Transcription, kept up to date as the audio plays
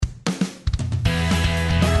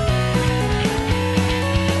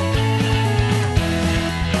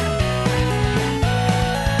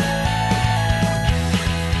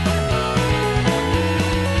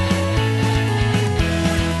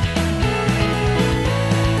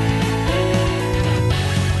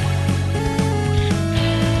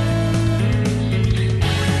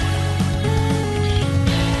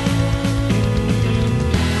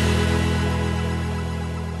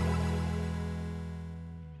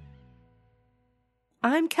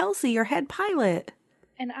I'm Kelsey, your head pilot.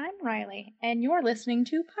 And I'm Riley, and you're listening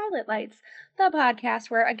to Pilot Lights, the podcast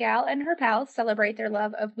where a gal and her pals celebrate their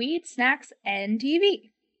love of weed, snacks, and TV.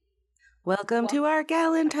 Welcome to our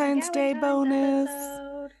Galentine's Day bonus.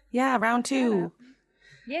 Episode. Yeah, round 2.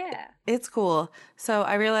 Yeah. It's cool. So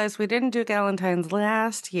I realized we didn't do Galentine's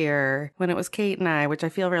last year when it was Kate and I, which I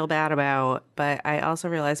feel real bad about. But I also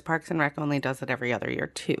realized Parks and Rec only does it every other year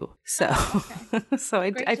too. So,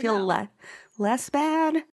 I feel less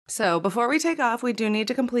bad. So before we take off, we do need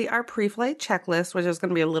to complete our pre-flight checklist, which is going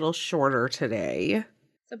to be a little shorter today.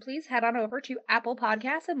 So please head on over to Apple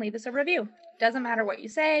Podcasts and leave us a review. Doesn't matter what you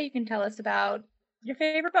say. You can tell us about your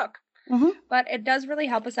favorite book. Mm-hmm. But it does really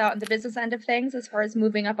help us out in the business end of things as far as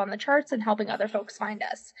moving up on the charts and helping other folks find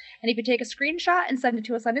us. And if you take a screenshot and send it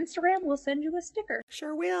to us on Instagram, we'll send you a sticker.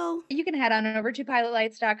 Sure will. You can head on over to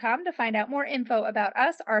pilotlights.com to find out more info about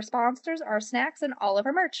us, our sponsors, our snacks, and all of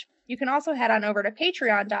our merch. You can also head on over to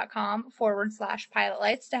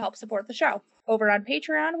patreon.com/pilotlights to help support the show. Over on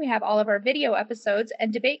Patreon, we have all of our video episodes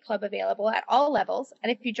and debate club available at all levels.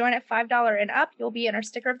 And if you join at $5 and up, you'll be in our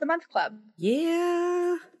Sticker of the Month club.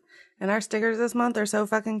 Yeah. And our stickers this month are so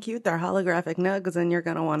fucking cute. They're holographic nugs, and you're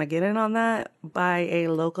going to want to get in on that. Buy a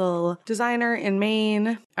local designer in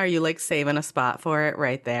Maine. Are you like saving a spot for it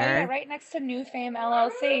right there? Oh, yeah, right next to New Fame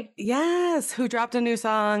LLC. Yes, who dropped a new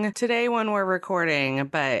song today when we're recording.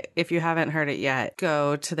 But if you haven't heard it yet,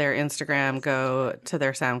 go to their Instagram, go to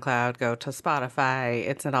their SoundCloud, go to Spotify.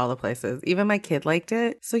 It's in all the places. Even my kid liked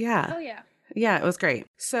it. So yeah. Oh, yeah. Yeah, it was great.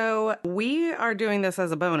 So we are doing this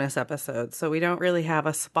as a bonus episode, so we don't really have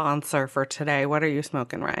a sponsor for today. What are you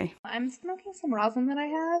smoking, Rye? I'm smoking some rosin that I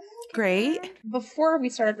have. Great. Before we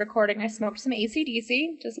started recording, I smoked some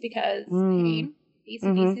AC/DC just because pain.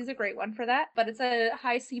 AC/DC is a great one for that, but it's a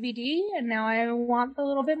high CBD, and now I want a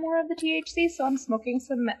little bit more of the THC, so I'm smoking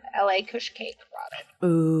some LA Kush Cake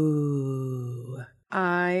Robin. Ooh.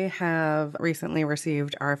 I have recently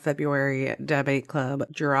received our February Debate Club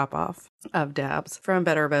drop-off of dabs from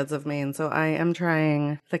Better Beds of Maine, so I am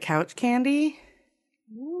trying the couch candy.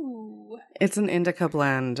 Ooh. It's an indica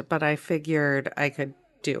blend, but I figured I could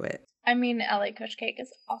do it. I mean, LA Kush Cake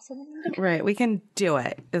is awesome. Right, we can do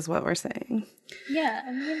it, is what we're saying. Yeah,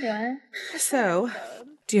 we can do it. So,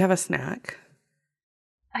 do you have a snack?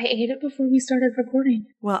 I ate it before we started recording.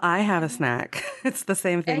 Well, I have a snack. It's the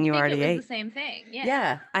same thing you already ate. The same thing, yeah.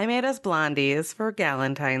 Yeah, I made us blondies for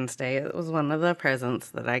Galentine's Day. It was one of the presents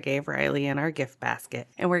that I gave Riley in our gift basket.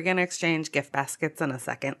 And we're going to exchange gift baskets in a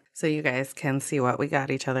second so you guys can see what we got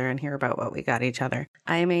each other and hear about what we got each other.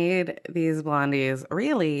 I made these blondies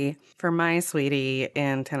really for my sweetie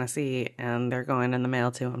in Tennessee, and they're going in the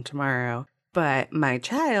mail to him tomorrow. But my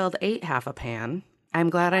child ate half a pan. I'm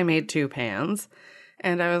glad I made 2 pans.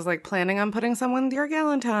 And I was like planning on putting some with your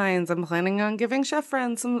Galentine's. I'm planning on giving Chef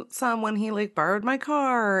Friend some when he like borrowed my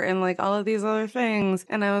car and like all of these other things.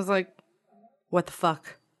 And I was like, what the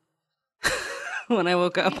fuck? When I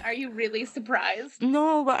woke up. Are you really surprised?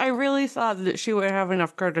 No, but I really thought that she would have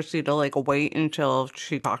enough courtesy to like wait until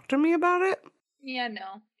she talked to me about it. Yeah,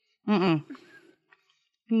 no.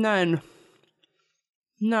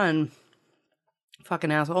 None.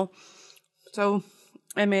 Fucking asshole. So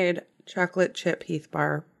I made chocolate chip Heath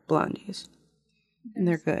Bar blondies. And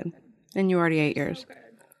they're good. And you already ate yours. So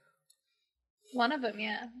one of them,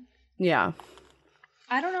 yeah. Yeah.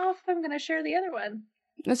 I don't know if I'm going to share the other one.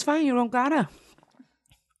 It's fine. You don't gotta.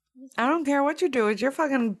 I don't care what you do. It's your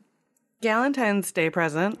fucking Galentine's Day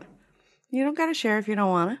present. You don't gotta share if you don't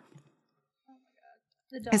want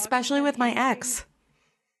to. Especially with my ex.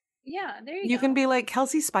 Yeah, there you go. You can be like,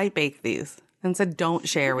 Kelsey spite baked these and said don't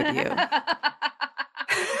share with you.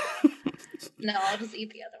 No, I'll just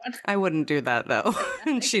eat the other one. I wouldn't do that, though.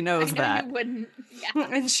 And she knows that. You wouldn't. Yeah.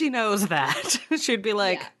 And she knows that. She'd be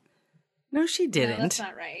like, no, she didn't. No, that's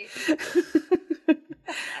not right. That's not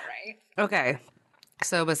right. Okay.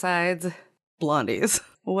 So besides blondies,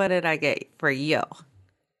 what did I get for you?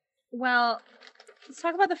 Well, let's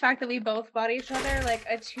talk about the fact that we both bought each other like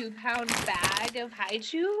a 2-pound bag of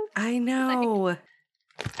Hi-Chew. I know.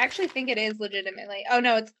 I actually think it is legitimately. Oh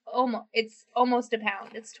no, it's almost a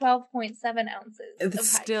pound. It's 12.7 ounces.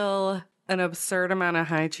 It's still an absurd amount of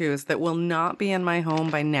Hi-Chews that will not be in my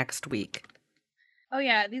home by next week. Oh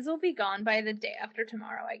yeah, these will be gone by the day after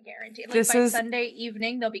tomorrow, I guarantee. Like by Sunday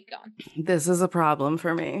evening, they'll be gone. This is a problem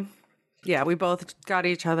for me. Yeah, we both got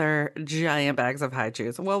each other giant bags of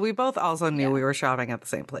Hi-Chews. Well, we both also knew we were shopping at the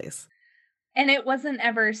same place. And it wasn't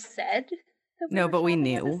ever said that no, but we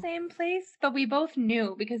knew. At the same place, but we both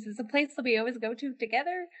knew because it's a place that we always go to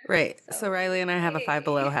together. Right. So Riley and I have a Five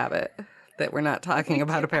Below habit that we're not talking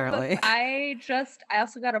about, apparently. I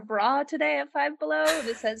also got a bra today at Five Below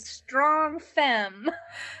that says strong femme.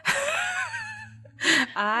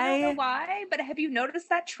 I don't know why, but have you noticed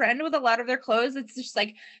that trend with a lot of their clothes? It's just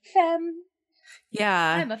like femme.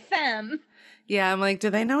 Yeah. I'm a femme. Yeah, I'm like, do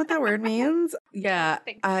they know what that word means? Yeah,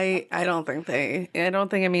 I don't think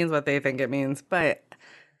it means what they think it means. But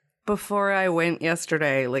before I went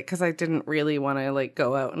yesterday, like, because I didn't really want to like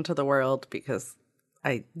go out into the world because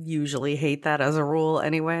I usually hate that as a rule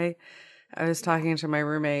anyway. I was talking to my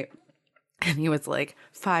roommate and he was like,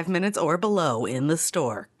 5 minutes or below in the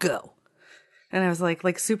store, go. And I was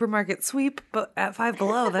like supermarket sweep, but at Five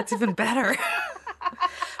Below, that's even better.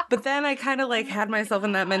 But then I kind of like had myself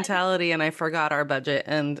in that mentality and I forgot our budget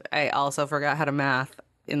and I also forgot how to math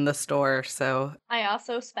in the store. So I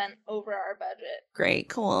also spent over our budget. Great,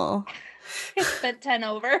 cool. I spent 10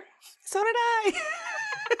 over. So did I.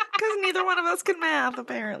 Because neither one of us can math,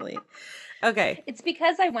 apparently. Okay. It's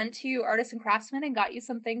because I went to Artisan Craftsman and got you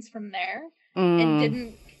some things from there and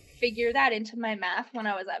didn't figure that into my math when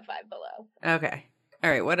I was at Five Below. Okay.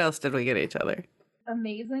 All right. What else did we get each other?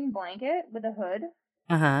 Amazing blanket with a hood.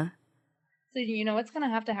 Uh-huh. So you know what's going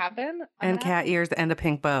to have to happen? And cat ears and a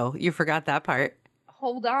pink bow. You forgot that part.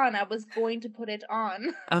 Hold on. I was going to put it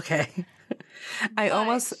on. Okay. I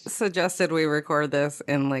almost suggested we record this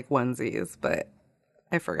in like onesies, but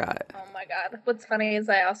I forgot. Oh my god. What's funny is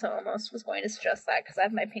I also almost was going to suggest that because I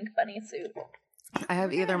have my pink bunny suit. I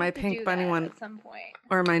have either my pink bunny one at some point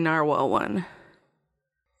or my narwhal one.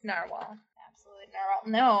 Narwhal. Absolutely narwhal.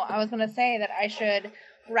 No, I was going to say that I should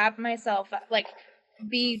wrap myself, like,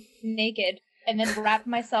 be naked and then wrap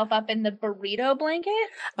myself up in the burrito blanket.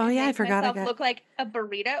 Oh yeah, I forgot. Myself look like a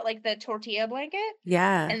burrito, like the tortilla blanket.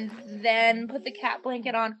 Yeah. And then put the cat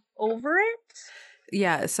blanket on over it.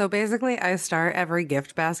 Yeah, so basically I start every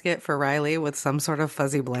gift basket for Riley with some sort of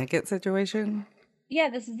fuzzy blanket situation. Yeah,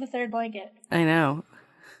 this is the third blanket. I know.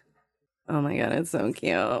 Oh my god, it's so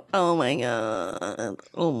cute. Oh my god.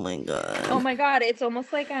 Oh my god. Oh my god, it's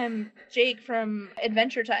almost like I'm Jake from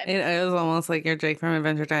Adventure Time. It is almost like you're Jake from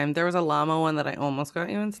Adventure Time. There was a llama one that I almost got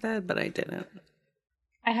you instead, but I didn't.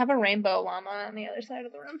 I have a rainbow llama on the other side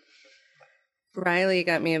of the room. Riley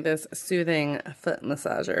got me this soothing foot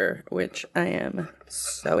massager, which I am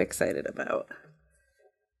so excited about.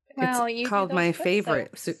 Wow, it's called my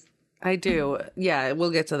favorite. I do. Yeah,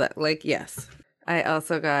 we'll get to that. Like, yes. I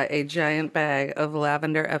also got a giant bag of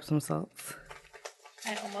lavender Epsom salts.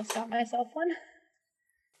 I almost got myself one.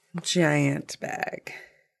 Giant bag.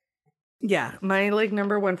 Yeah, my like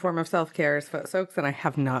number one form of self-care is foot soaks, and I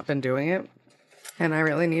have not been doing it. And I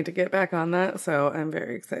really need to get back on that, so I'm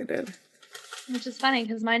very excited. Which is funny,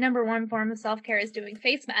 because my number one form of self-care is doing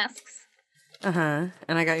face masks. Uh-huh.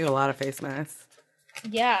 And I got you a lot of face masks.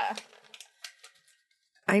 Yeah.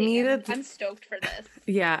 I'm stoked for this.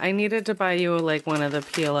 Yeah, I needed to buy you like one of the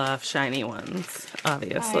peel-off shiny ones,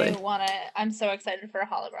 obviously. I'm so excited for a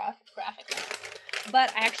holographic one.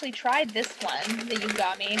 But I actually tried this one that you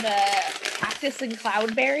got me, the cactus and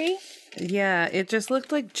cloudberry. Yeah, it just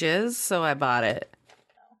looked like jizz, so I bought it.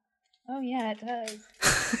 Oh yeah, it does.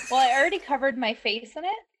 Well, I already covered my face in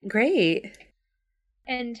it. Great.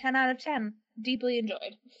 And 10 out of 10. Deeply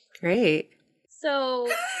enjoyed. Great. So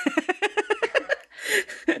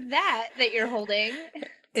that you're holding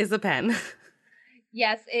is a pen.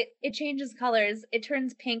 Yes, it changes colors. It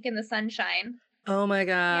turns pink in the sunshine. Oh my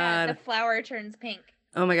god. Yeah, the flower turns pink.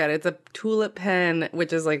 Oh my god, it's a tulip pen,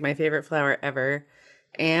 which is like my favorite flower ever.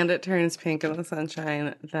 And it turns pink in the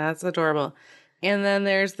sunshine. That's adorable. And then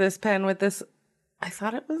there's this pen with this, I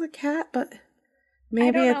thought it was a cat, but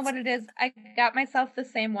maybe I don't know what it is. I got myself the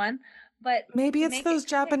same one, but maybe it's those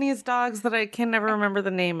Japanese dogs that I can never remember the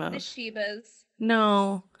name of. The Shibas.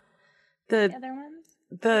 No. The other ones?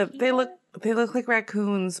 They look like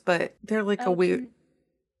raccoons, but they're like a weird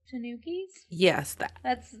Tanukis? Yes,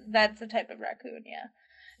 that's a type of raccoon, yeah.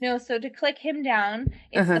 No, so to click him down,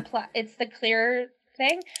 it's it's the clear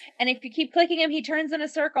thing, and if you keep clicking him, he turns in a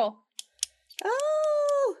circle.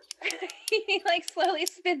 Oh! He like slowly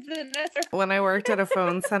spins in a circle. When I worked at a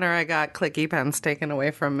phone center, I got clicky pens taken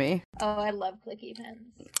away from me. Oh, I love clicky pens.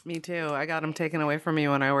 Me too. I got them taken away from me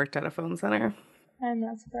when I worked at a phone center. I'm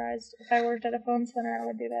not surprised. If I worked at a phone center, I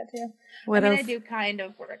would do that too. What else? I do kind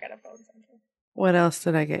of work at a phone center. What else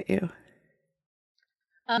did I get you?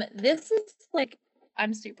 This is like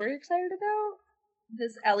I'm super excited about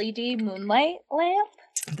this LED moonlight lamp.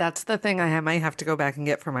 That's the thing I might have to go back and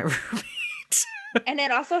get for my roommate. And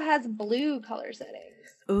it also has blue color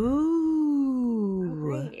settings. Ooh. Oh,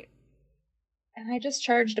 great. And I just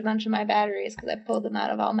charged a bunch of my batteries because I pulled them out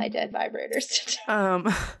of all my dead vibrators today.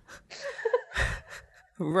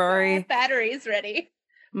 Rory, batteries ready.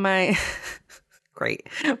 Great.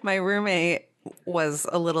 My roommate was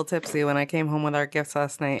a little tipsy when I came home with our gifts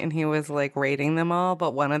last night, and he was like rating them all.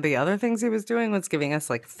 But one of the other things he was doing was giving us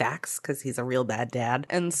like facts because he's a real bad dad.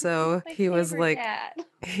 And so My he was like, dad.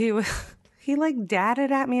 he like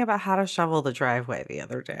dadded at me about how to shovel the driveway the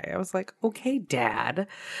other day. I was like, okay, dad.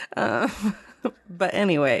 But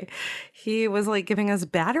anyway, he was like giving us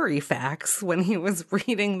battery facts when he was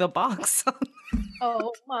reading the box.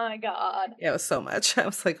 Oh my God. Yeah, it was so much. I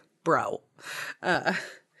was like, bro.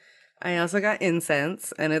 I also got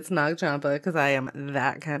incense, and it's Nag Champa because I am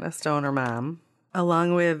that kind of stoner mom,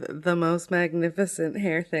 along with the most magnificent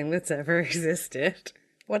hair thing that's ever existed.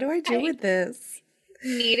 What do I do with this?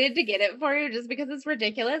 Needed to get it for you just because it's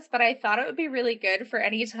ridiculous, but I thought it would be really good for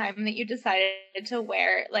any time that you decided to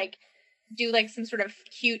wear, like, do like some sort of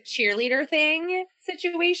cute cheerleader thing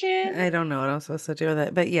situation. I don't know what I'm supposed to do with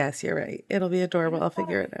it, but yes, you're right. It'll be adorable. I'll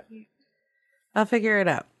figure it out. I'll figure it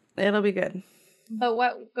out. It'll be good. But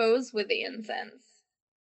what goes with the incense?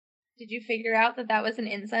 Did you figure out that that was an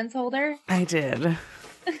incense holder? I did.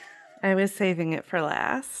 I was saving it for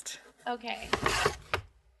last. Okay.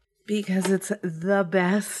 Because it's the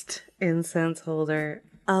best incense holder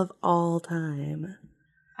of all time.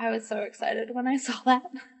 I was so excited when I saw that.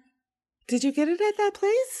 Did you get it at that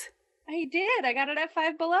place? I did. I got it at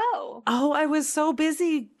Five Below. Oh, I was so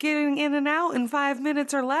busy getting in and out in 5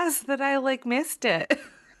 minutes or less that I like missed it.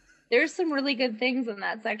 There's some really good things in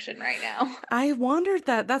that section right now. I wondered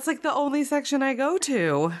that. That's like the only section I go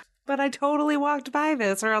to. But I totally walked by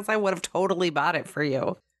this, or else I would have totally bought it for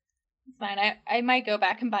you. It's fine. I might go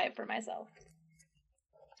back and buy it for myself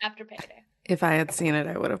after payday. If I had seen it,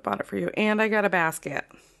 I would have bought it for you. And I got a basket.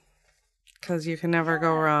 Because you can never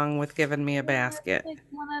go wrong with giving me a basket. It's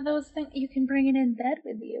like one of those things you can bring it in bed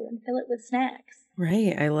with you and fill it with snacks.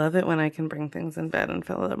 Right. I love it when I can bring things in bed and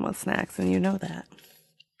fill them with snacks, and you know that.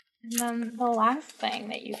 And then the last thing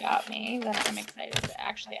that you got me that I'm excited to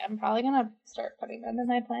actually, I'm probably going to start putting them in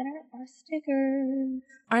my planner are stickers.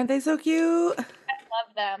 Aren't they so cute? I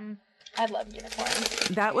love them. I love unicorns.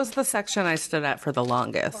 That was the section I stood at for the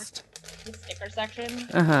longest. The sticker section?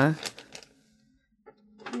 Uh-huh.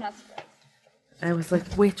 I'm not surprised. I was like,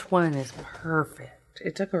 which one is perfect?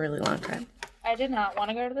 It took a really long time. I did not want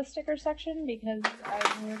to go to the sticker section because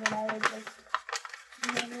I knew that I would just...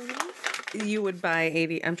 You would buy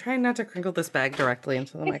 80. I'm trying not to crinkle this bag directly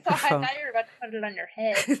into the microphone. I thought you were about to put it on your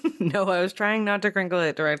head. No, I was trying not to crinkle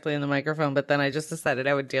it directly in the microphone, but then I just decided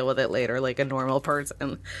I would deal with it later like a normal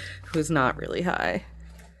person who's not really high.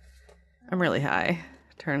 I'm really high,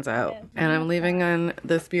 turns out. And I'm leaving on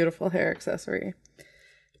this beautiful hair accessory.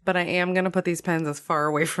 But I am going to put these pens as far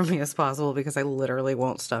away from me as possible because I literally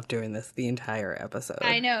won't stop doing this the entire episode.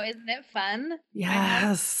 I know. Isn't it fun?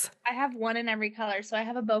 Yes. I have one in every color, so I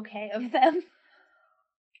have a bouquet of them.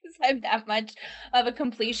 Because I'm that much of a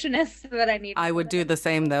completionist that I need. I would do the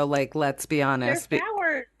same, though. Like, let's be honest. They're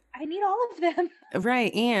flowers. I need all of them.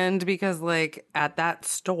 Right. And because, like, at that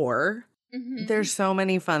store, there's so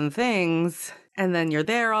many fun things. And then you're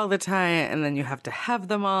there all the time, and then you have to have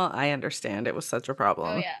them all. I understand. It was such a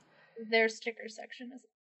problem. Oh, yeah. Their sticker section is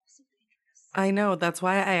so dangerous. I know. That's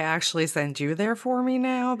why I actually send you there for me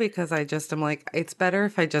now, because I just am like, it's better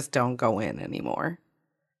if I just don't go in anymore.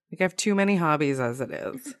 Like, I have too many hobbies as it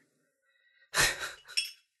is.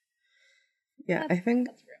 Yeah, I think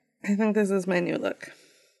this is my new look.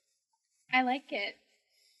 I like it.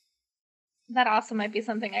 That also might be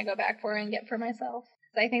something I go back for and get for myself.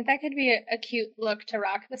 I think that could be a cute look to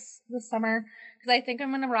rock this summer. Because I think I'm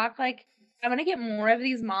going to rock, like, I'm going to get more of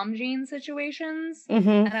these mom jean situations. And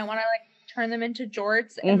I want to, like, turn them into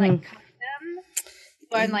jorts and, like, cut them.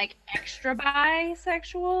 So I'm, like, extra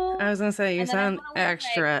bisexual. I was going to say, you sound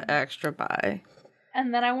extra bi.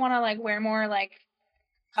 And then I want to, like, wear more, like,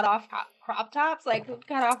 cut off crop tops, like,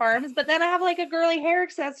 cut off arms. But then I have, like, a girly hair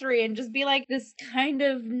accessory and just be, like, this kind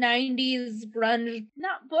of 90s grunge,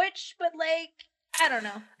 not butch, but, like, I don't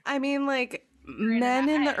know. I mean, like, men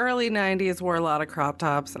in the early 90s wore a lot of crop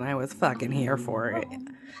tops, and I was fucking here for it.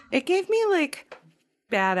 It gave me, like,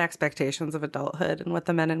 bad expectations of adulthood and what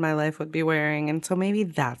the men in my life would be wearing, and so maybe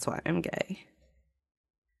that's why I'm gay.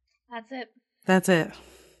 That's it. That's it.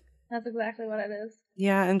 That's exactly what it is.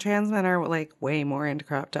 Yeah, and trans men are, like, way more into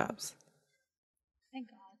crop tops. Thank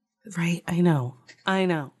God. Right, I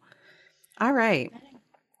know. All right.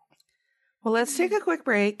 Well, let's take a quick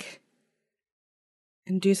break.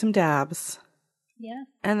 And do some dabs. Yeah.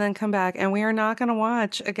 And then come back. And we are not going to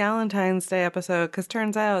watch a Galentine's Day episode because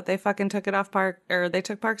turns out they fucking took it off they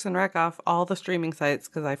took Parks and Rec off all the streaming sites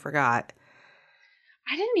because I forgot.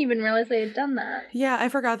 I didn't even realize they had done that. Yeah, I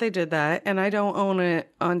forgot they did that, and I don't own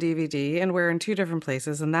it on DVD, and we're in 2 different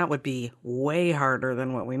places, and that would be way harder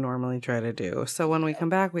than what we normally try to do. So when we come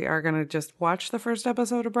back, we are going to just watch the first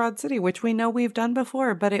episode of Broad City, which we know we've done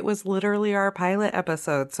before, but it was literally our pilot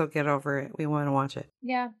episode, so get over it. We want to watch it.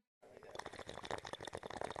 Yeah.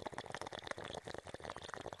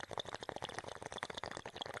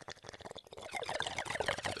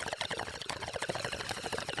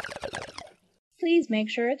 Please make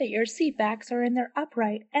sure that your seat backs are in their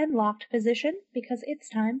upright and locked position because it's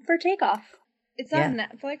time for takeoff. It's on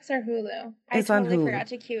Netflix or Hulu. It's I on totally Hulu. forgot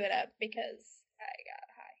to queue it up because I got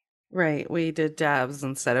high. Right, we did dabs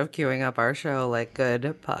instead of queuing up our show like good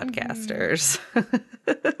podcasters.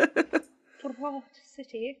 Broad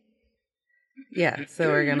City. Yeah, so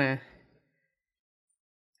we're gonna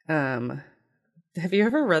have you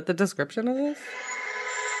ever read the description of this?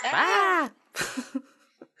 Ah!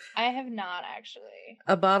 I have not actually.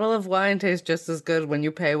 A bottle of wine tastes just as good when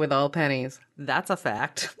you pay with all pennies. That's a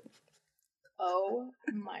fact. Oh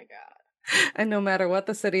my god. And no matter what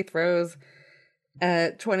the city throws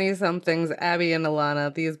at 20-somethings, Abby and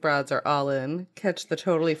Alana, these broads are all in. Catch the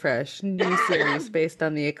totally fresh new series based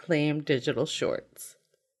on the acclaimed digital shorts.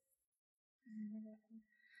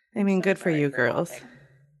 I mean, good for you girls.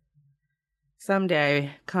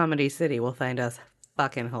 Someday, Comedy City will find us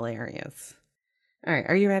fucking hilarious. All right,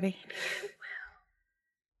 are you ready?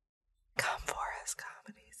 Come for us,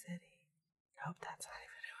 Comedy City. Nope, that's not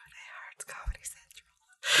even who they are. It's Comedy Central.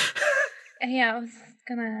 Yeah, I was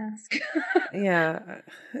gonna ask. Yeah,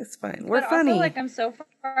 it's fine. We're but funny. Also, like, I'm so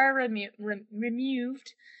far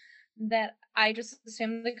removed that I just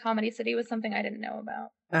assumed that Comedy City was something I didn't know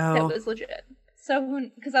about. Oh. That was legit. So,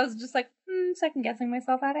 because I was just like, second guessing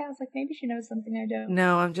myself at it. I was like, maybe she knows something I don't.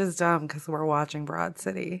 No, I'm just dumb because we're watching Broad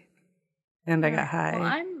City. And I got high.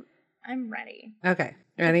 Well, I'm ready. Okay.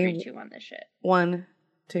 Ready? 3, 2 on this shit. 1,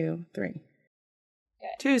 2, 3. Good.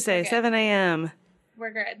 Tuesday, 7 a.m.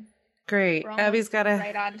 We're good. Great. We're Abby's got a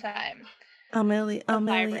right on time. Amelie.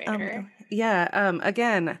 Yeah.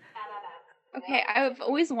 Again. Okay, I've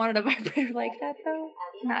always wanted a vibrator like that though.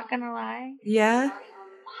 Not gonna lie. Yeah.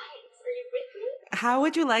 How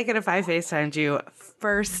would you like it if I FaceTimed you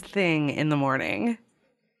first thing in the morning?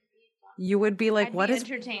 You would be like, "What is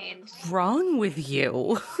wrong with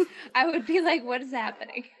you?" I would be like, "What is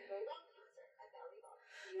happening?"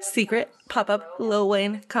 Secret pop-up Lil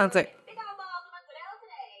Wayne concert.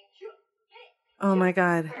 Oh my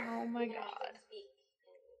god. Oh my god.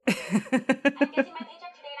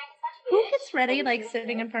 Who gets ready like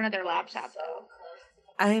sitting in front of their laptop though?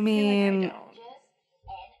 I mean, I don't.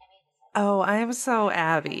 Oh, I am so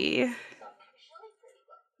Abby.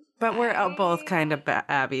 But we're both kind of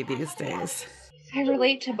Abby these days. I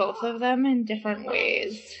relate to both of them in different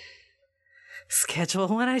ways. Schedule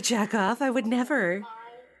when I jack off? I would never.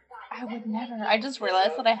 I just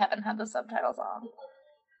realized that I haven't had the subtitles on.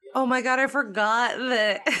 Oh my god, I forgot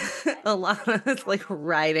that Alana is like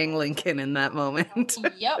riding Lincoln in that moment.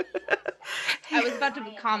 Yep. I was about to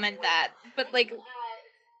comment that, but like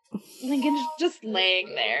Lincoln's just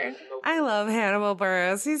laying there. I love Hannibal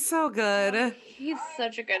Buress. He's so good. He's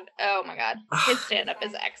such a good... Oh my god. His stand-up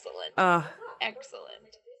is excellent.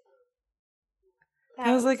 Excellent.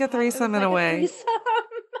 That was like a threesome in a way.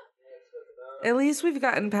 At least we've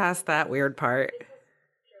gotten past that weird part.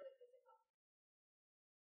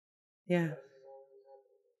 Yeah.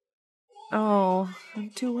 Oh, I'm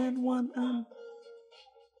 2 and 1.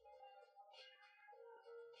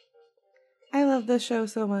 I love this show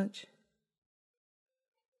so much.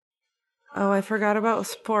 Oh, I forgot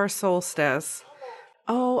about poor Solstice.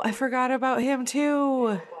 Oh, I forgot about him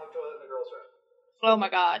too. Oh my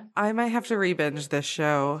god. I might have to re-binge this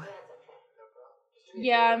show.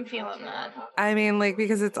 Yeah, I'm feeling that. I mean, like,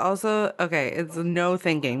 because it's also, okay, it's no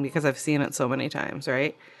thinking because I've seen it so many times,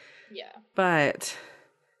 right? Yeah. But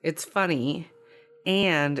it's funny.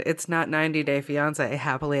 And it's not 90 Day Fiancé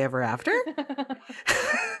Happily Ever After.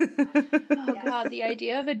 Oh god, the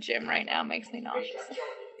idea of a gym right now makes me nauseous.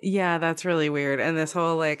 Yeah, that's really weird. And this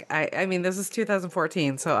whole like, I mean, this is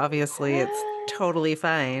 2014, so obviously it's totally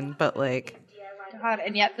fine. But like, God,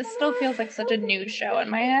 and yet this still feels like such a new show in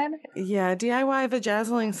my head. Yeah, DIY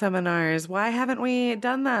vajazzling seminars. Why haven't we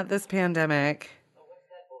done that this pandemic?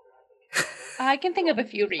 I can think of a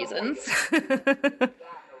few reasons.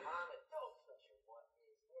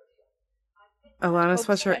 Alana's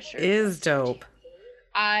sweatshirt is dope.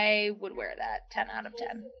 I would wear that 10 out of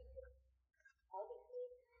 10.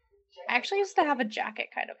 I actually used to have a jacket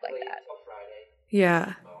kind of like that.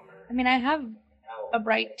 Yeah. I mean, I have a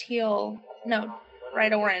bright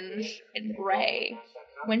orange and gray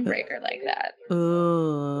windbreaker like that.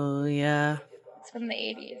 Ooh, yeah. It's from the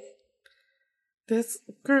 80s. This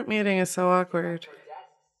group meeting is so awkward.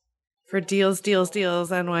 For Deals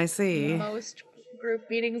NYC. Most group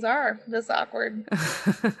meetings are this awkward.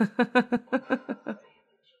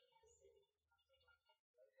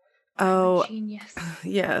 Oh, genius.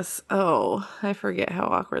 Yes. Oh, I forget how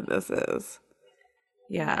awkward this is.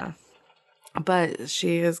 Yeah. But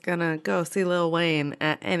she is gonna go see Lil Wayne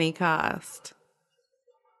at any cost.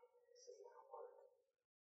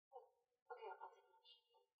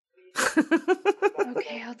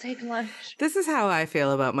 Okay, I'll take lunch. This is how I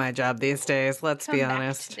feel about my job these days, let's be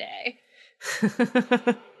honest. Today.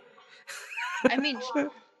 I mean,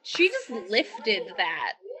 she just lifted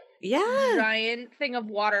that giant thing of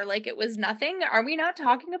water like it was nothing. Are we not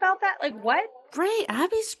talking about that? Like, what? Right,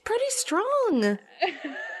 Abby's pretty strong.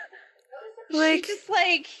 She just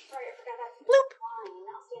bloop.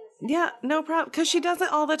 Yeah, no problem. Because she does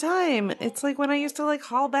it all the time. It's like when I used to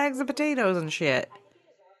haul bags of potatoes and shit.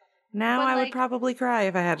 Now I would probably cry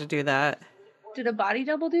if I had to do that. Did a body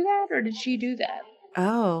double do that, or did she do that?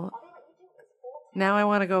 Oh. Now I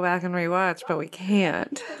want to go back and rewatch, but we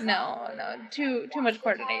can't. No. Too much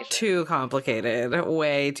coordination. Too complicated.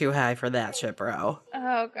 Way too high for that shit, bro.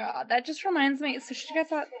 Oh, God. That just reminds me. So she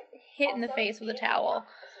got hit in the face with a towel.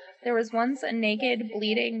 There was once a naked,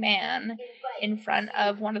 bleeding man in front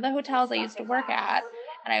of one of the hotels I used to work at,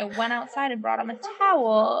 and I went outside and brought him a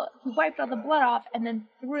towel. He wiped all the blood off and then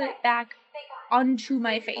threw it back onto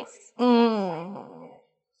my face.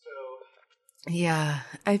 Yeah.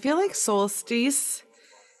 I feel like Solstice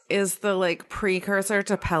is the precursor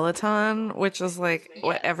to Peloton, which is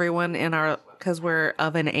what everyone because we're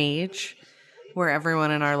of an age where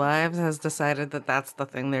everyone in our lives has decided that that's the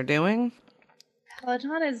thing they're doing.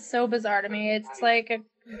 Peloton is so bizarre to me. It's like a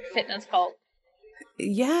fitness cult.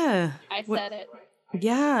 Yeah. I said it.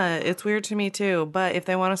 Yeah, it's weird to me too. But if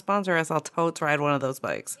they want to sponsor us, I'll totes ride one of those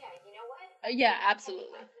bikes. Yeah, absolutely.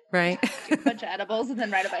 Right? Do a bunch of edibles and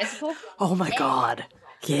then ride a bicycle. Oh my God.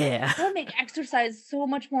 Yeah. That would make exercise so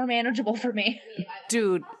much more manageable for me.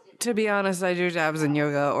 Dude, to be honest, I do dabs in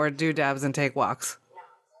yoga or do dabs and take walks.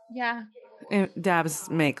 Yeah. Dabs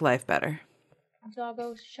make life better.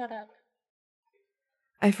 Doggo, shut up.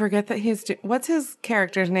 I forget that what's his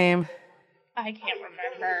character's name? I can't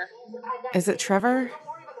remember. Is it Trevor?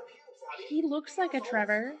 He looks like a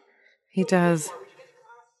Trevor. He does.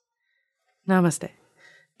 Namaste.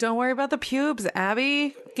 Don't worry about the pubes,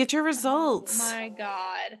 Abby. Get your results. Oh my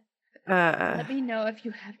God. Let me know if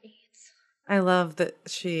you have AIDS. I love that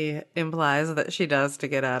she implies that she does to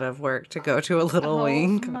get out of work to go to a Lil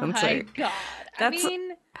Wayne concert. Oh my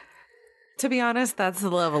God. To be honest, that's the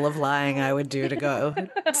level of lying I would do to go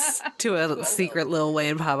to a secret Lil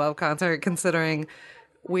Wayne pop-up concert, considering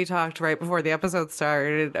we talked right before the episode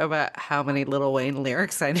started about how many Lil Wayne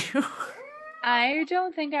lyrics I knew. I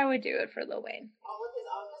don't think I would do it for Lil Wayne.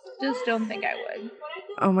 Just don't think I would.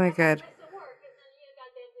 Oh my God.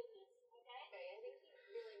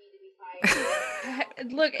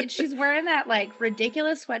 Look, she's wearing that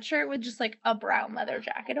ridiculous sweatshirt with just a brown leather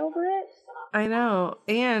jacket over it. I know.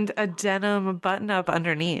 And a denim button up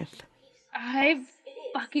underneath. I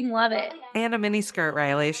fucking love it. And a mini skirt,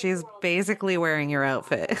 Riley. She's basically wearing your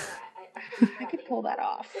outfit. I could pull that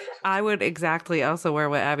off. I would exactly also wear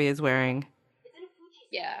what Abby is wearing.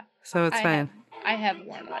 Yeah. So it's fine. I have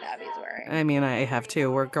worn what Abby's wearing. I mean, I have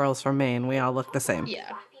too. We're girls from Maine. We all look the same.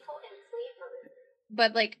 Yeah.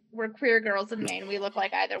 But we're queer girls in Maine. We look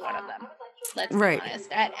like either one of them. Let's be honest.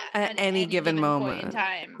 At any given moment. Point in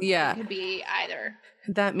time, yeah. It could be either.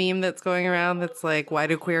 That meme that's going around that's why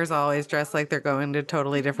do queers always dress like they're going to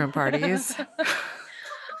totally different parties? Oh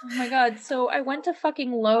my God. So I went to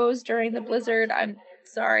fucking Lowe's during the blizzard. I'm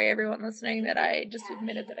sorry, everyone listening, that I just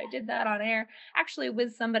admitted that I did that on air. Actually,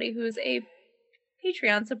 with somebody who's a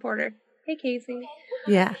Patreon supporter. Hey, Casey.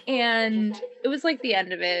 Yeah. And it was the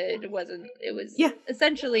end of it. It was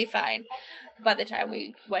essentially fine by the time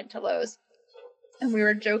we went to Lowe's. And we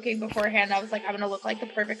were joking beforehand. I was like, I'm going to look like the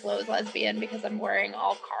perfect Lowe's lesbian because I'm wearing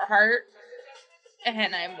all Carhartt.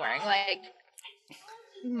 And I'm wearing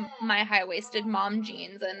my high-waisted mom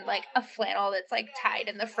jeans and a flannel that's tied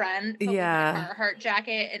in the front. Yeah. My Carhartt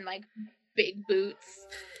jacket and big boots.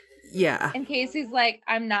 Yeah. And Casey's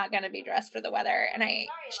I'm not going to be dressed for the weather. And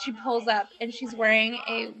she pulls up and she's wearing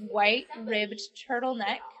a white ribbed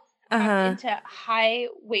turtleneck into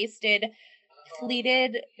high-waisted,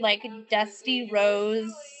 pleated, dusty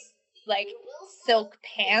rose, silk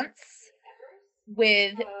pants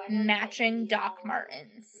with matching Doc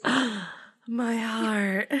Martens. My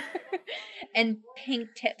heart. And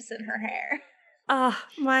pink tips in her hair. Ah,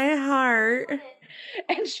 my heart.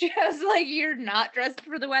 And she was like, "You're not dressed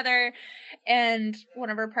for the weather." And one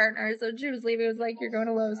of her partners, when she was leaving, was like, "You're going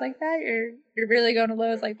to Lowe's like that? You're really going to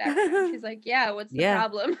Lowe's like that?" Right now? She's like, "Yeah. What's the Yeah.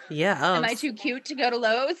 problem? Yeah. Am I too cute to go to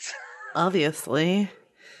Lowe's?" Obviously.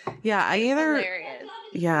 Yeah, I either. Hilarious.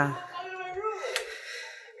 Yeah.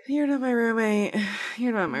 You're not my roommate.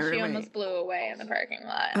 You're not my She roommate. almost blew away in the parking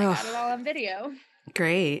lot. And I got it all on video.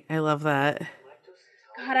 Great. I love that.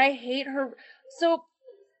 God, I hate her. So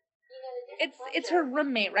it's her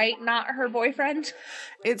roommate, right? Not her boyfriend.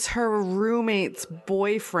 It's her roommate's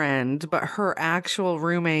boyfriend, but her actual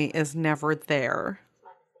roommate is never there.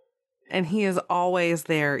 And he is always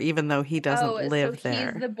there, even though he doesn't live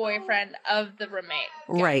there. He's the boyfriend of the roommate.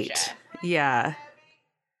 Gotcha. Right. Yeah.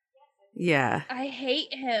 Yeah. I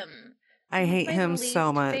hate him. I hate him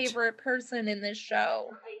so much. He's my favorite person in this show.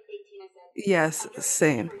 Yes,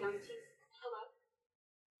 same.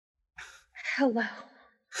 Hello.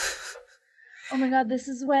 Oh my god, this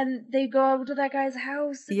is when they go over to that guy's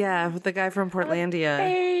house. Yeah, the guy from Portlandia.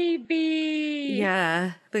 Baby.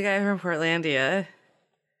 Yeah, the guy from Portlandia.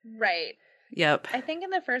 Right. Yep. I think in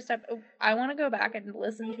the first episode, I want to go back and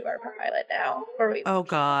listen to our pilot now. Oh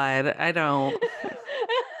God, I don't.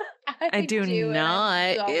 I do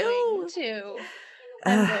not. Ew.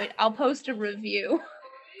 I'll post a review.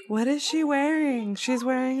 What is she wearing? She's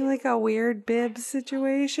wearing like a weird bib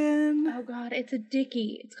situation. Oh God, it's a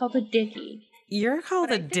dickie. It's called a dickie. You're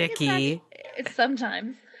called a dickie. It's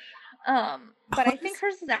sometimes. But I think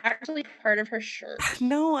hers is actually part of her shirt.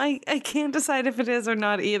 No, I can't decide if it is or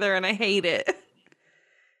not either, and I hate it.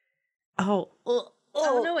 Oh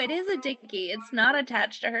no, it is a dickie. It's not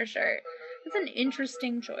attached to her shirt. It's an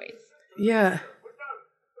interesting choice. Yeah.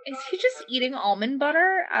 Is he just eating almond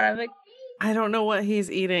butter out of a... I don't know what he's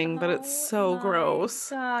eating, but it's so gross.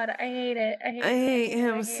 God, I hate it. I hate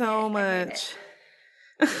him so much.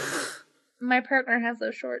 My partner has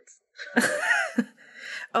those shorts.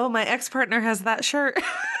 Oh, my ex-partner has that shirt.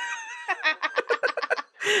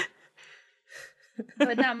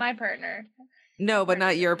 But not my partner. No, but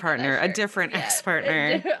not your partner. A different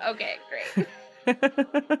ex-partner. Okay, great.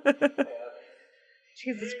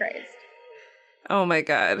 Jesus Christ. Oh my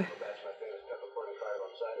God.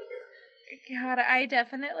 God, I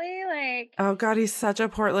definitely like... Oh God, he's such a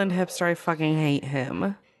Portland hipster. I fucking hate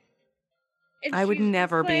him. I would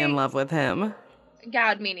never be in love with him.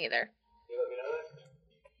 God, me neither.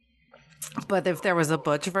 But if there was a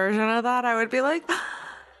butch version of that, I would be like,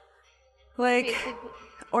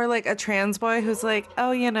 or like a trans boy who's like,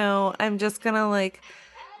 oh, you know, I'm just gonna like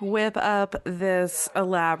whip up this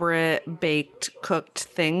elaborate baked cooked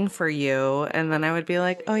thing for you, and then I would be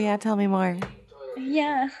like, oh yeah, tell me more.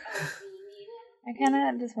 Yeah. I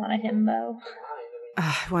kind of just want a himbo.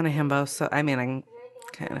 I want a himbo, so I mean, I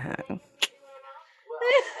kind of have.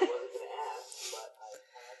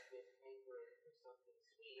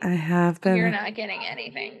 I have been. You're not getting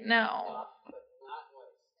anything. No.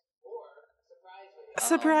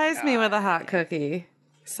 Surprise me with a hot cookie.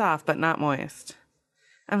 Soft, but not moist.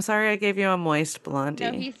 I'm sorry I gave you a moist blondie.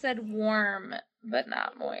 No, he said warm, but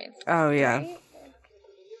not moist. Oh, yeah. Right?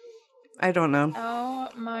 I don't know. Oh,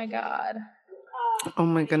 my God. Oh,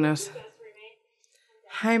 my goodness.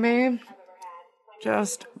 Jaime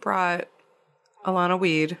just brought Alana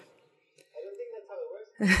weed.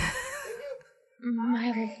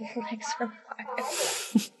 My legs are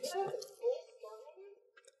wild.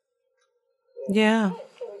 Yeah.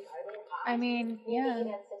 I mean, yeah.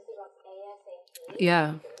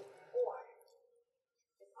 Yeah.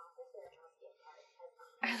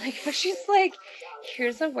 I like, but she's like,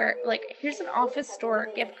 here's an office store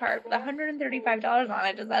gift card with $135 on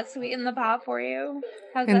it. Does that sweeten the pot for you?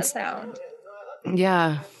 How's that sound?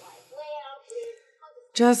 Yeah.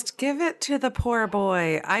 Just give it to the poor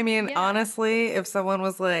boy. I mean, honestly, if someone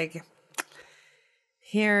was like,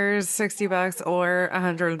 here's $60 or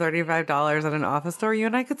 $135 at an office store, you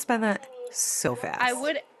and I could spend that so fast. I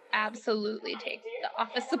would absolutely take the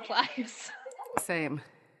office supplies. Same.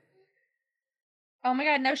 Oh my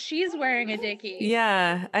God, now she's wearing a dickie.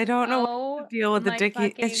 Yeah, I don't know what to deal with the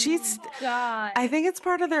dickie. God. I think it's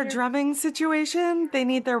part of their drumming situation. They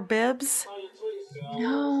need their bibs.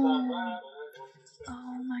 No.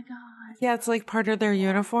 Oh my God. Yeah, it's like part of their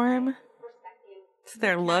uniform. It's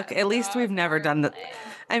their look. At least we've never done that.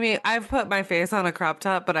 I mean, I've put my face on a crop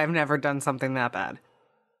top, but I've never done something that bad.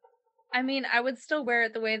 I mean, I would still wear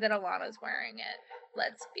it the way that Alana's wearing it.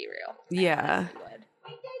 Let's be real. Yeah.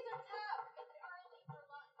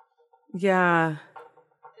 Yeah.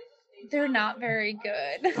 They're not very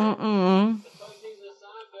good. Mm-mm.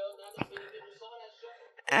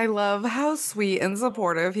 I love how sweet and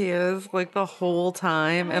supportive he is, like, the whole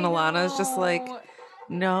time. And Alana's just like,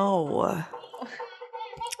 no.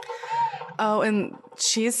 Oh, and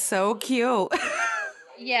she's so cute.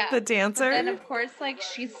 Yeah. The dancer. But then, of course, like,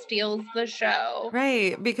 she steals the show.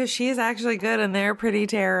 Right, because she's actually good and they're pretty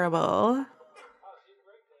terrible.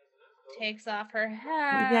 Takes off her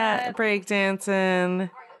hat. Yeah, breakdancing.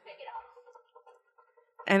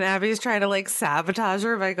 And Abby's trying to, like, sabotage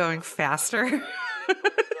her by going faster.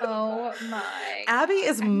 Oh my. Abby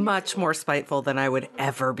is much more spiteful than I would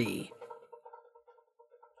ever be.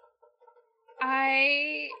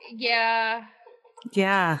 Yeah.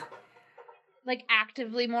 Yeah. Like,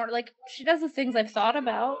 actively more, like, she does the things I've thought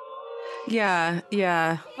about. Yeah,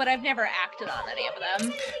 yeah. But I've never acted on any of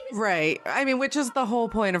them. Right. I mean, which is the whole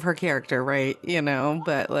point of her character, right? You know,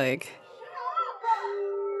 but like...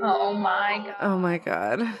 Oh my god. Oh my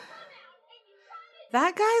god.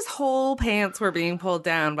 That guy's whole pants were being pulled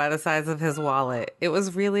down by the size of his wallet. It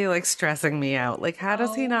was really, like, stressing me out. Like, how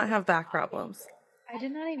does he not have back problems? I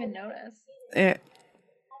did not even notice.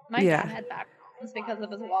 My Yeah. dad had back problems because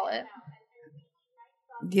of his wallet.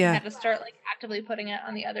 Yeah. He had to start, like, actively putting it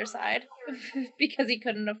on the other side because he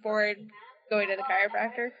couldn't afford going to the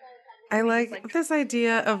chiropractor. I like this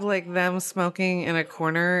idea of, like, them smoking in a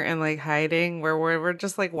corner and, like, hiding where we're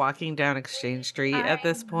just, like, walking down Exchange Street at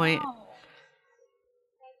this point.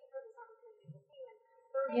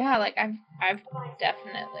 Yeah, like, I've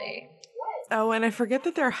definitely. Oh, and I forget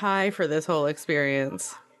that they're high for this whole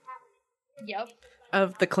experience. Yep.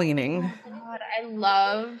 Of the cleaning. Oh god, I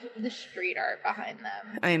love the street art behind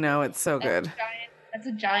them. I know, it's so good. That's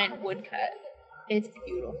a giant woodcut. It's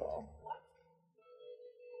beautiful.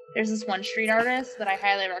 There's this one street artist that I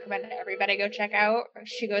highly recommend everybody go check out.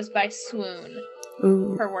 She goes by Swoon.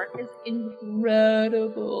 Ooh. Her work is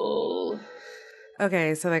incredible.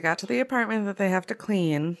 Okay, so they got to the apartment that they have to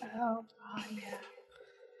clean. Oh, God, yeah.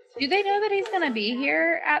 Do they know that he's gonna be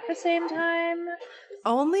here at the same time?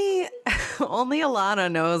 Only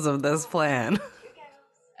Alana knows of this plan.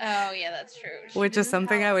 Oh, yeah, that's true. Which is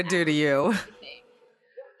something I would do to you.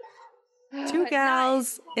 Two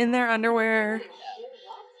gals in their underwear.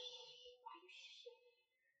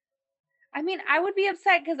 I mean, I would be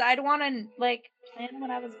upset because I'd want to, like, plan what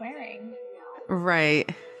I was wearing. Right.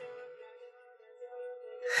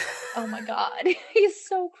 Oh my god. He's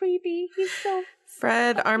so creepy. He's so...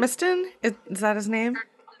 Fred Armiston? Is that his name?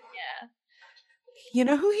 Yeah. You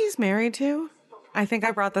know who he's married to? I think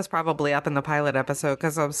I brought this probably up in the pilot episode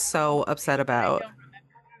because I'm so upset about.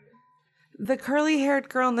 The curly-haired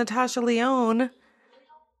girl, Natasha Lyonne,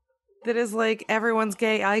 that is like everyone's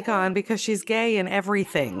gay icon because she's gay in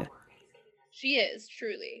everything. She is,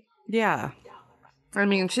 truly. Yeah. I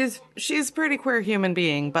mean, she's a pretty queer human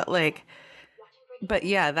being, but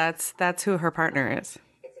yeah, that's who her partner is.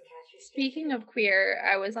 Speaking of queer,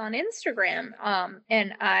 I was on Instagram,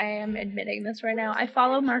 and I am admitting this right now. I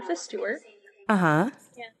follow Martha Stewart. Uh-huh.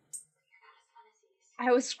 Yeah.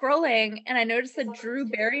 I was scrolling, and I noticed that Drew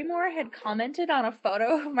Barrymore had commented on a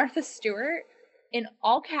photo of Martha Stewart in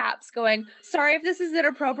all caps, going, "Sorry if this is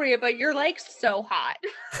inappropriate, but you're, like, so hot."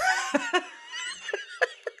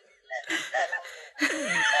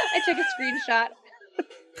 I took a screenshot.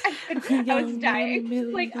 I was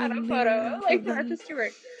dying, like, on a photo, like, Martha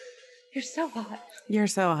Stewart. You're so hot. You're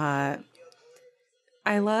so hot.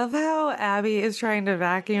 I love how Abby is trying to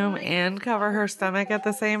vacuum and cover her stomach at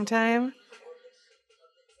the same time.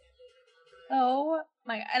 Oh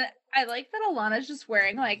my god. And I like that Alana's just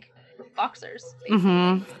wearing, like, boxers.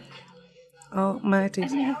 Mm-hmm. Oh, my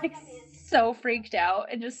teeth. And they're, like, so freaked out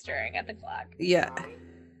and just staring at the clock. Yeah.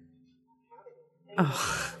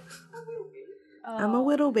 Oh. I'm a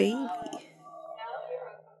little baby.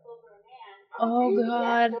 Oh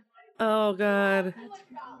god. Oh god.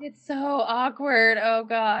 It's so awkward. Oh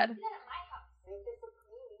god.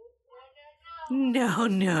 No.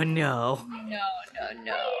 No.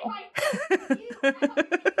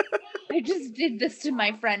 I just did this to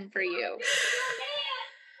my friend for you.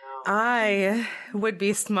 I would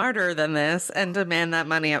be smarter than this and demand that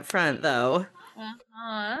money up front, though.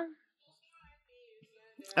 Uh-huh.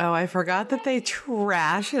 Oh, I forgot that they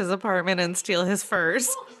trash his apartment and steal his furs.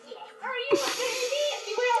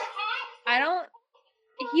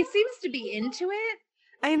 He seems to be into it.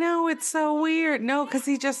 I know, it's so weird. No, because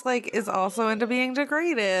he just, like, is also into being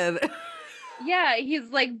degraded. Yeah,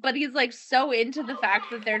 he's like so into the fact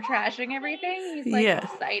that they're trashing everything. He's like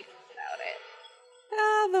excited about it.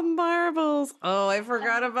 Ah, the marbles. Oh, I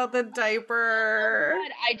forgot about the diaper.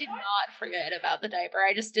 God, I did not forget about the diaper.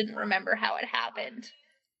 I just didn't remember how it happened.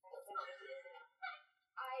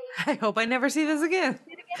 I hope I never see this again.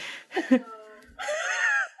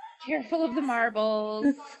 Careful of the marbles.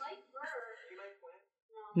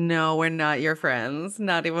 No, we're not your friends.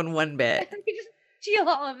 Not even one bit. We just steal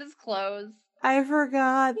all of his clothes. I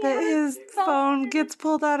forgot that his phone gets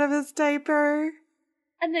pulled out of his diaper.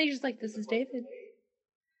 And then he's just like, this is David.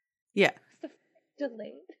 Yeah.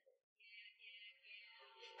 Delayed.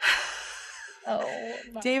 Oh.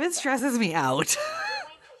 David stresses me out.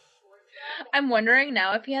 I'm wondering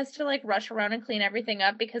now if he has to like rush around and clean everything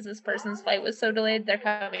up because this person's flight was so delayed they're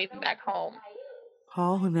coming back home.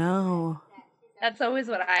 Oh no. That's always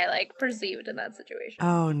what I like perceived in that situation.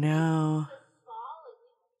 Oh no.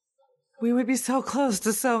 We would be so close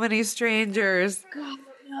to so many strangers. God,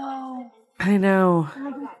 no. I know.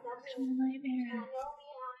 Nightmare.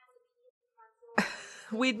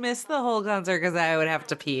 We'd miss the whole concert because I would have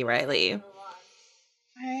to pee, Riley.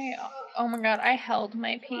 Oh my god, I held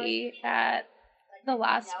my pee at the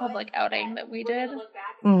last public outing that we did.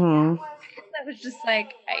 Mm-hmm. I was just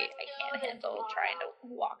like, I can't handle trying to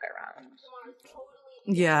walk around.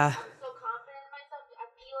 Yeah.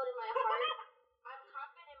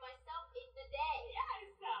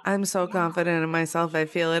 I'm so confident in myself. I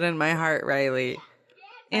feel it in my heart, Riley.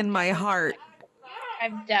 In my heart.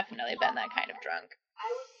 I've definitely been that kind of drunk.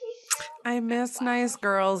 I miss nice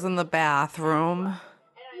girls in the bathroom.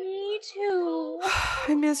 Me too.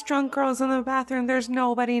 I miss drunk girls in the bathroom. There's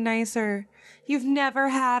nobody nicer. You've never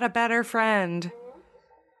had a better friend.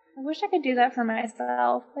 I wish I could do that for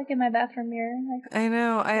myself, like in my bathroom mirror. Like, I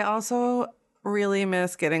know. I also really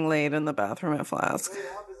miss getting laid in the bathroom at Flask.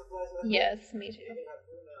 yes, me too.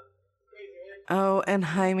 Oh, and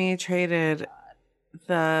Jaime traded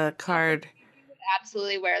the card. You would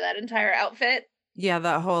absolutely wear that entire outfit. Yeah,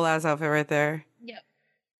 that whole ass outfit right there. Yep.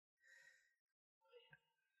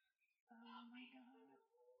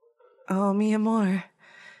 Oh, mi amor.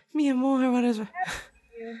 Mi amor, what is it?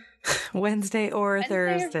 Wednesday or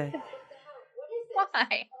Thursday?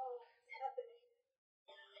 Why?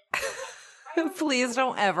 Please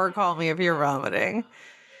don't ever call me if you're vomiting.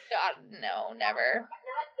 God, no, never.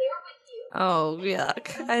 Oh,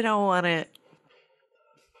 yuck. I don't want it.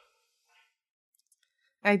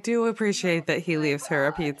 I do appreciate that he leaves her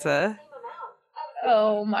a pizza.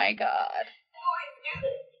 Oh my god.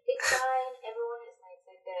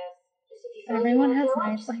 Everyone has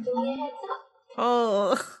nice like that.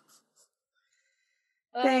 Oh.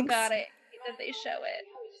 Oh Thanks. god, I hate that they show it.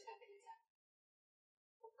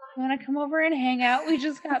 You wanna come over and hang out? We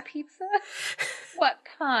just got pizza. What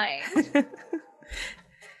kind?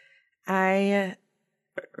 I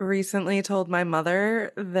recently told my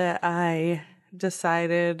mother that I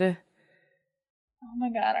decided... Oh my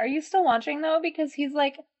god, are you still watching though? Because he's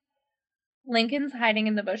like, Lincoln's hiding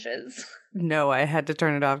in the bushes. No, I had to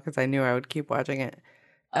turn it off because I knew I would keep watching it.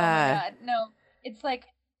 Oh my god, no. It's like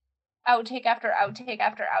outtake after outtake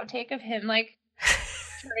after outtake of him like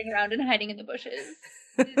turning around and hiding in the bushes.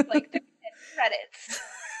 It's like the credits.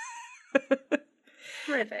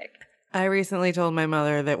 Terrific. I recently told my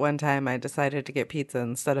mother that one time I decided to get pizza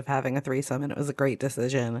instead of having a threesome, and it was a great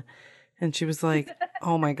decision. And she was like,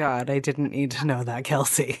 oh my god, I didn't need to know that,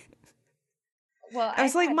 Kelsey. Well, I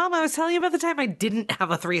was like, Mom, I was telling you about the time I didn't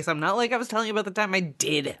have a threesome, not like I was telling you about the time I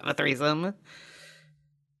did have a threesome.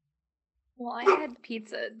 Well, I had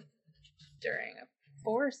pizza during a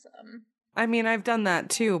foursome. I mean, I've done that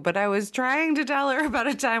too, but I was trying to tell her about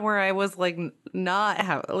a time where I was like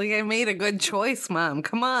I made a good choice, Mom.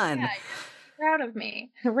 Come on. Yeah, you're proud of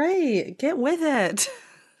me. Right. Get with it.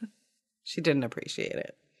 She didn't appreciate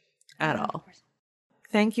it at all.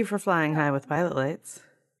 Thank you for flying high with Pilot Lights.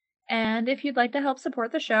 And if you'd like to help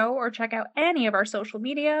support the show or check out any of our social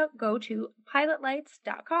media, go to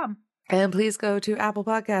pilotlights.com. And please go to Apple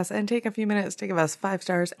Podcasts and take a few minutes to give us 5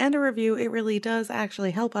 stars and a review. It really does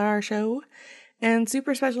actually help our show. And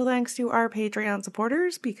super special thanks to our Patreon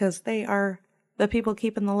supporters because they are the people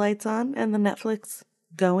keeping the lights on and the Netflix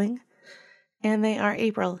going. And they are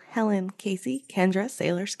April, Helen, Casey, Kendra,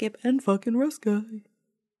 Sailor, Skip, and fucking Russ Guy.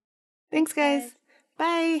 Thanks, guys.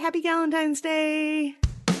 Bye. Happy Galentine's Day.